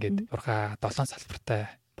 Бид ингээд урга 7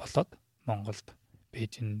 салбартай болоод Монголд,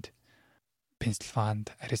 Бээжинд,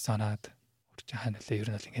 Пенсильванид, Аризонад хаана нэлээ ер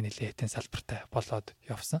нь бол ингээд нэлээдэн салбартай болоод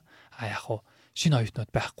явсан. Яг хуу шинэ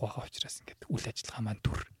оюутнууд байхгүй байгаа учраас ингээд үйл ажиллагаа маань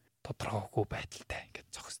төр тодорхойгүй байдалтай ингээд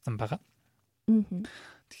зогссон байгаа.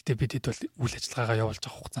 Гэхдээ бид хэд бол үйл ажиллагаагаа явуулж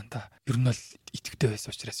байгаа хугацаанд ер нь бол идэвхтэй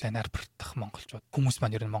байсан учраас янаар бартах монголчууд хүмүүс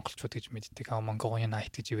маань ер нь монголчууд гэж мэддэг. Монголын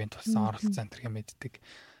IT гэж ивент болсон оролцсон зэрэг мэддэг.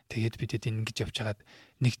 Тэгээд бидэд ингэж явж хагаад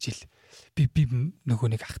нэг жил би нөгөө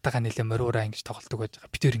нэг ахтайгаа нэлээ мориураа ингэж тоглолдог байж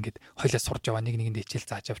байгаа. Бид ингээд хоёлаа сурж яваа нэг нэгэндээ хичээл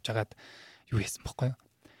зааж явж хагаад юу яасан бэхгүй юу?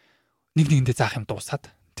 Нэг нэгэндээ заах юм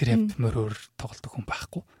дуусаад тэр явд мориур тоглолдог хүн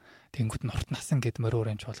байхгүй. Тэнгүүд нь урт насан гэд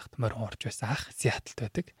мориурын чуулгад мориун орж байсан ах Сиэтлд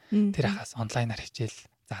байдаг. Тэр ахаас онлайнаар хичээл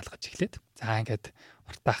заалгаж эхлээд. За ингээд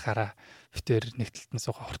уртаахаараа битээр нэг талд нь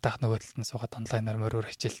суугаа уртаах нөгөө талд нь суугаад онлайнаар мориур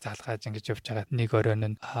хичээл заалгаж ингэж явж байгаа. Нэг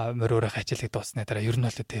оройн нь мориурын хичээлийг дууссаны дараа ер нь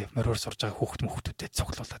бол тэ мориур сурж байгаа хүүхдүүдэд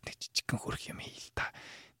цуглуулад нэг жижигхэн хөрх юм хийл та.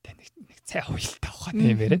 Тэг нэг цай хуйлтаа ухаа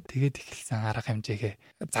тийм яриад тэгээд эхэлсэн арга хэмжээгээ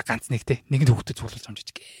за ганц нэг те нэгэн хүүхдэд цуглуулж байгаа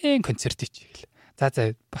жижигхэн концерт хийчихэл. За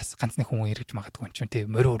бас ганц нэг хүн эргэж магадгүй юм чинь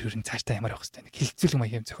тийм мориур ер нь цаашдаа ямар явах хэвээр нэг хилцүүлэг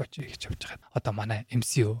маяг юм зохиоч гэж явж байгаа. Одоо манай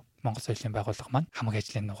MCO Монгол Соёлын байгууллага маань хамаг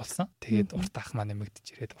ажлын нугалсан. Тэгээд уртаах маань нэмэгдэж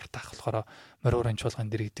ирээд уртаах болохоор мориурын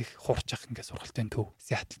чуулган дэрэгдэх хуурчих ингээ сургалтын төв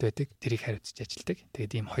Сиэтлд байдаг. Тэрийг хариуцж ажилладаг.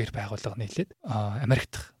 Тэгээд ийм хоёр байгууллага нийлээд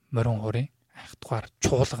Америкт мориун хуурын анхдугаар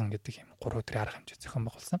чуулган гэдэг юм 3 өдрийн арга хэмжээ зохион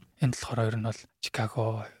байгуулсан. Энэ болохоор ер нь бол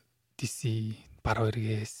Чикаго, DC, Баруун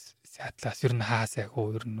эргээс Сиэтлаас ер нь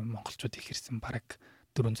хаасайгүй ер нь монголчууд их ирсэн бараг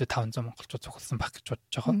 400-500 монголчууд цугласан баг гэж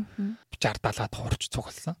бодож байгаа. 60-70-аад хуурч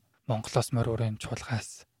цугласан. Монголоос мориурын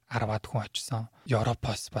чуулгаас 10-аад хүн очсон.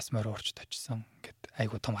 Европоос бас мориурчд очсон. Ингээд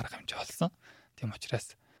айгүй том арга хэмжээ болсон. Тийм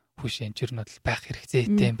учраас хүшин ер нь бол байх хэрэгтэй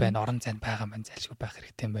юм байна. Орон зайд байгаа маань зайлшгүй байх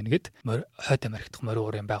хэрэгтэй юм байна гэд хойд Америкт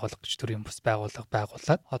мориурын байгууллага гэж төрлийн бус байгууллага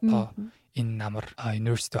байгуулад одоо энэ намар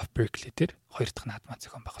University of Berkeley дээр 2 дахь наадмаа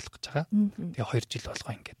зохион байгуулах гэж байгаа. Тэгээ 2 жил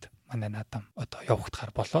болгоо ингээд манай наадам одоо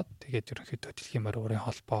явагдахаар болоод тэгээд ерөнхийдөө дэлхийн мориурын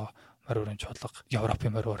холбоо, мориурын чуулга,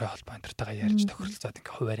 Европын мориурын холбоо энтертайгаа ярьж тохиролцоод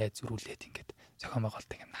ингээд хуваарай зөрүүлээд ингээд зохион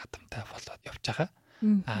байгуулалт юм наадамтай болоод явж байгаа.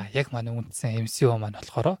 Яг манай үндсэн MCO маань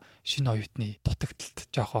болохоор шинэ оюутны дутагдалт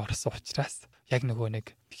жоохон орсон учраас яг нөгөө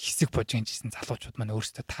нэг хэсэг божигжсэн залуучууд маань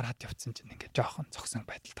өөрсдөө тараад явцсан чинь ингээд жоохон зогсон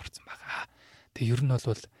байдалд орсон байгаа. Тэгээ ер нь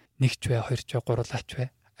бол нэгч бай, хоёрч бай, гурлаач бай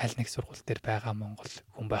аль нэг сургууль дээр байгаа монгол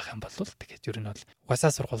хүн байх юм бол тэгээд ер нь бол угаасаа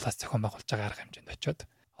сургуулиас зохион байгуулж байгаа арга хэмжээнд очиод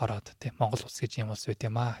ороод тийм Монгол улс гэж юм улс байт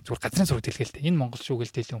юм аа. Зүгээр газрын сургууль дэлгэлтэй. Энэ Монгол шүү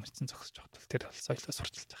гээл дэлийн хүмүүсийн зогсож байгаа бол тэр бол соёлоо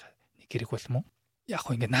сурчилж байгаа. Нэг хэрэг бол мөн. Яг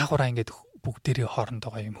хөө ингээд наагураа ингээд бүгдээрээ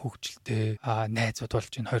хоорондоо юм хөвгчлээ. Найзууд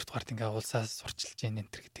болж ин хоёрдугаарт ингээд улсаас сурчилж ин энэ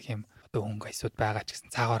гэдэг юм одоо хөнгө айсууд байгаа ч гэсэн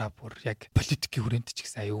цаагаараа бүр яг политикийн хүрээнд ч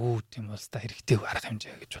гэсэн аюу тийм улс та хэрэгтэй арга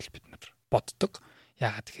хэмжээ гэж бол бид нар боддог.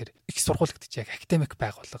 Яагаад тэгэхээр их сургууль гэдэг чинь яг академик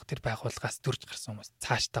байгууллага, тэр байгууллагаас төрж гарсан хүмүүс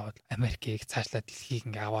цаашдаа бол Америкийг цаашлаад дэлхийг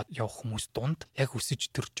ингээ аваад явах хүмүүс дунд яг өсөж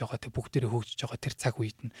төрж байгаа тэр бүгдээрээ хөгжиж байгаа тэр цаг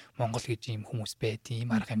үед нь Монгол гэж ийм хүмүүс байд,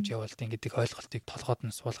 ийм арга хэмжээ болд гэдэг ойлголтыг толгойд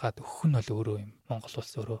нь суулгаад өгөх нь бол өөрөө юм. Монгол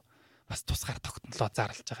улс өөрөө бас тусгаар тогтнолоо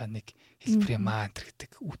зарлж байгаа нэг хэлбэрийн маань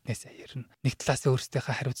гэдэг үүднээс аярна. Нэг талаас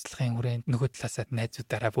өөрсдийнхээ хариуцлагын хүрээнд нөгөө талаасаа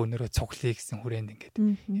найзуудаараа бөөнөрөө цуглая гэсэн хүрээнд ингээд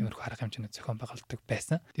иймэрхүү арга хэмжээний зохион байгуулдаг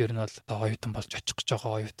байсан. Тэр нь бол оюутан болж очих гэж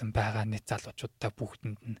байгаа оюутан байгаа нийт залуучуудтай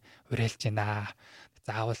бүгдэнд нь уриалж байна.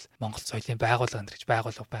 Заавал Монгол Соёлын байгууллага гэж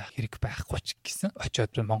байгууллага байх хэрэг байхгүй ч гэсэн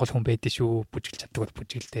очиод Монгол хүн байдэн шүү, бүжиглж чаддаг бол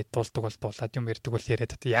бүжиглдээ, дуулдаг бол дуулаад, юм ярьдаг бол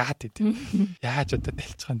яриад одоо яад идэв. Яаж одоо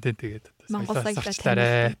дэлцхан дээ тэгээд Монгол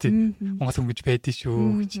соёлоо Монгол хүн гэж байдэн шүү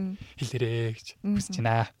гэж хэлээрээ гэж хүсэж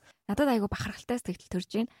байна. Надад айгүй бахархалтай сэтгэл төрж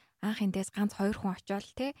байна. Анх эндээс ганц 2 хүн очиод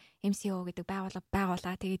те MCO гэдэг байгууллага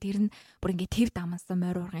байгуулаа. Тэгээд тэр нь бүр ингээд тэр дамсан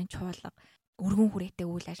морь ургын чуулга өргөн хүрээтэй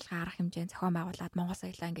үйл ажиллагаа арга хэмжээнд зохион байгуулад Монгол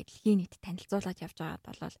соёлоо ингээд дэлхийн нийтэд танилцуулаад явж байгаад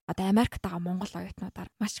бол одоо Америкт байгаа монгол оюутнуудаар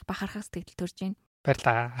маш их бахархах сэтгэл төрж байна.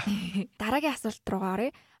 Баярлаа. Дараагийн асуулт руугаа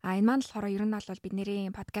оръё. Энэ маань болохоор ер нь бол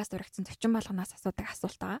бидний подкаст урагцсан зочин болгоноос асуудаг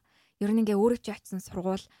асуулт байгаа. Ер нь ингээ өөрөө ч очсон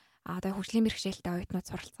сургууль одоо хөгжлийн бэрхшээлтэй оюутнууд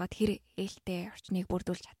суралцгаад хэр ээлтэй орчныг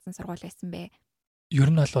бүрдүүлж чадсан сургууль байсан бэ? Ер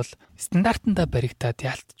нь бол стандартанда баригдаад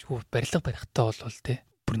яалтчгүй барилга барихтаа бол тий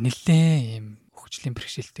бүр нэлээд ийм хөгжлийн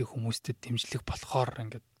бэрхшээлтэй хүмүүстэд дэмжлэг болохоор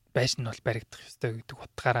ингээд байшин нь бол баригдах ёстой гэдэг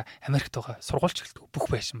утгаараа Америкт байгаа сургуульч гэлтгүй бүх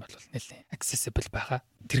байшин бол нэлээд accessible байгаа.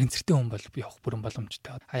 Тэрэгцэртэй хүн бол явах бүрэн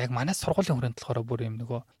боломжтой. Яг манай сургуулийн хүрээнд болохоор бүр юм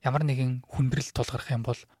нөгөө ямар нэгэн хүндрэл тулгарх юм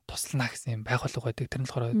бол туслана гэсэн юм байгууллага байдаг. Тэр нь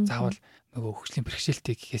болохоор заавал нөгөө хөгжлийн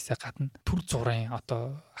бэрхшээлтэй гэхээсээ гадна төр зургийн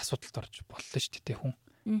одоо асуудалд орж боллоо шүү дээ хүн.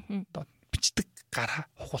 Одоо бичдэг гараа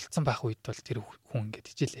ухалцсан байх үед бол тэр хүн ингэж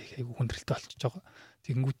хичээлээ айгу хүндрэлтэй болчихж байгаа.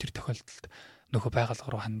 Тэгэнгүүт тэр тохиолдолд нөгөө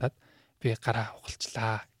байгууллага руу хандаад би гараа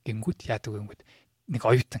ухалчлаа гингүүд яадаг гингүүд нэг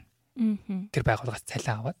оюутан тэр байгууллагаас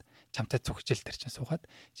цалин аваад чамтай зөв хичээл дээр чинь суугаад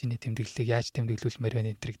чиний тэмдэглэлийг яаж тэмдэглүүлмээр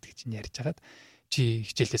байна энэ гэдэг чинь ярьж хагаад чи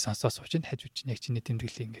хичээлээ сонсоо сууж ин хажууд чинь яг чиний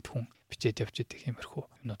тэмдэглэлийг ингээд хүн бичээд явж идэг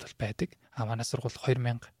юмэрхүү юмнууд бол байдаг. Манай сургууль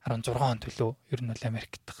 2016 онд төлөө ер нь бол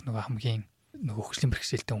Америкт дах нөгөө хамгийн нөгөө хөгжлийн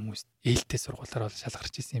бэрхшээлтэй хүмүүс ээлтэй сургуулиар бол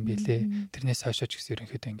шалгарч ирсэн юм билэ. Тэрнээс хойш ч гэсэн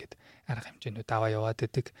ерөнхийдөө ингээд арга хэмжээнүүд аваа яваад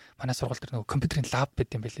идэг. Манай сургууль дээр нөгөө компьютерын лаб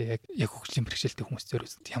байт юм билэ. Яг хөгжлийн бэрхшээлтэй хүмүүс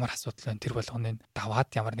зөрөөс ямар асуудал байна тэр болгоныг даваад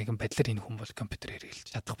ямар нэгэн байдлаар энэ хүн бол компьютер хэрэглэж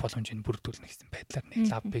чадах боломжийг бүрдүүлнэ гэсэн байдлаар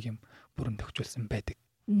нэг лабыг юм бүрэн төгжүүлсэн байдаг.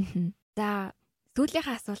 За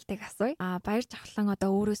сүүлийнхээ асуултыг асууя. Баяржавхлан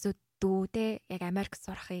одоо өөрөөсөө дүү те яг Америк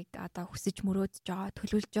сурахыг одоо хүсэж мөрөөдж байгаа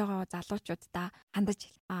төлөвлөж байгаа залуучуудаа хандаж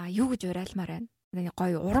юу гэж уриалмаар байна.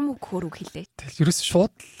 Гоё урам өгөхөр үг хэлээ. Тэгэл ерөөс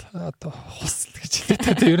шууд одоо хусл гэж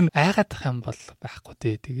хэлээ. Тэгээ ер нь айгаад ах юм бол байхгүй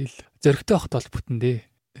дээ. Тэгэл зөрөгтэй байхад бол бүтэн дээ.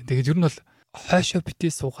 Тэгээд ер нь бол хойшоо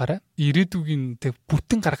битээ суугаараа ирээдүгийн тэг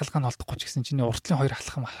бүтэн гаргалгаа нь олдохгүй ч гэсэн чиний уртлын хоёр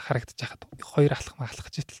алхам харагдаж байхад хоёр алхам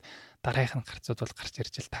алхаж итэл дараагийнх нь гарцууд бол гарч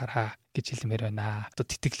ирж л таараа гэж хэлмээр байна. Одоо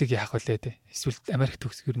тэтгэлэг яах вэ дээ. Эсвэл Америк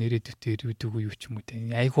төгсгөр нэрээдүйтэй ирээдүгөө юу ч юм уу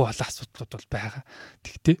дээ. Айгүй олон асуудлууд бол байгаа.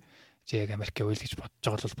 Тэгтээ чи яг Америкийн уйл гэж бодож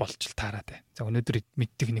байгаа бол болж л таараа дээ. За өнөөдөр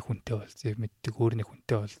мэддэг нэг хүнтэй болцъё, мэддэг өөр нэг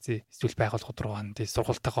хүнтэй болцъё. Эсвэл байгууллагууд руу хандъя,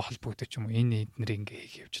 сургуультайгаа холбогдож юм уу. Энэ эднэр ингээ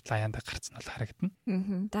хийх явж лаяанда гарцсан бол харагдана.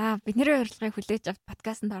 За бидний урилгыг хүлээж авч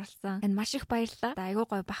подкастт оролцсон. Энэ маш их баярлалаа. Айгүй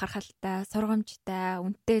гоё бахархалтай, сургамжтай,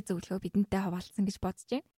 үнэтэй зөвлөгөө бидэнтэй хуваалцсан гэж бодож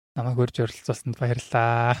байна. Намайг урьж оролцуулсанд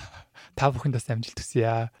баярлалаа. Та бүхэнд бас амжилт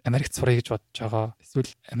хүсье. Америкт сурах гэж бодож байгаа.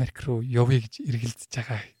 Эсвэл Америк руу явъя гэж эргэлзэж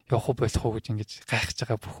байгаа. Явах уу болох уу гэж ингэж гайхаж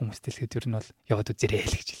байгаа бүх хүмүүстэй л ер нь бол яваад үзээрэй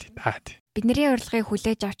л гэж хэлээ. Бидний урилгыг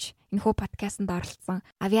хүлээж авч энэхүү подкастт оролцсон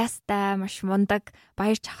авьяастай, маш мундаг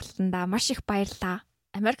Баяржавхландаа маш их баярлалаа.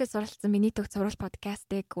 Америкт суралцсан Миний Түүх сурвалж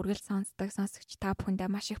подкастыг үргэлж сонсдог сонсогч та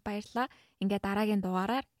бүхэндээ маш их баярлалаа. Ингээд дараагийн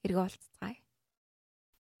дугаараар эргэн уулзцгаая.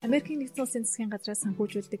 Америкийн нэгдсэн улсын засгийн газраас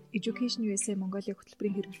санхүүжүүлдэг EducationUSA Mongolia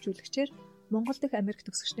хөтөлбөрийн хэрэгжүүлэгчээр Монгол дахь Америк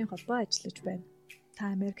төгсөгчдийн холбоо ажиллаж байна. Та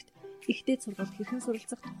Америкт эхлээд сургуульд хэрхэн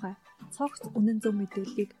суралцах тухай цогц үнэн зөв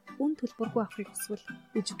мэдээллийг үн төлбөргүй авахыг хүсвэл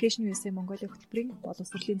EducationUSA Mongolia хөтөлбөрийн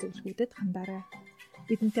боловсролын зөвлөгөөдөд хандаарай.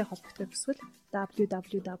 Бидэнтэй холбогдох хүсвэл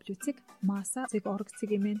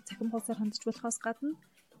www.masa.org-ийн цахим хуудасаар хандж болохоос гадна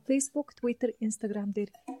Facebook, Twitter, Instagram дээр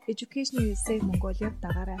EducationUSA Mongolia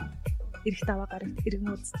дагаарай. Ирэх даваа гарагт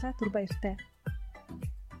иргэн уулзлаа. Түр баяртай.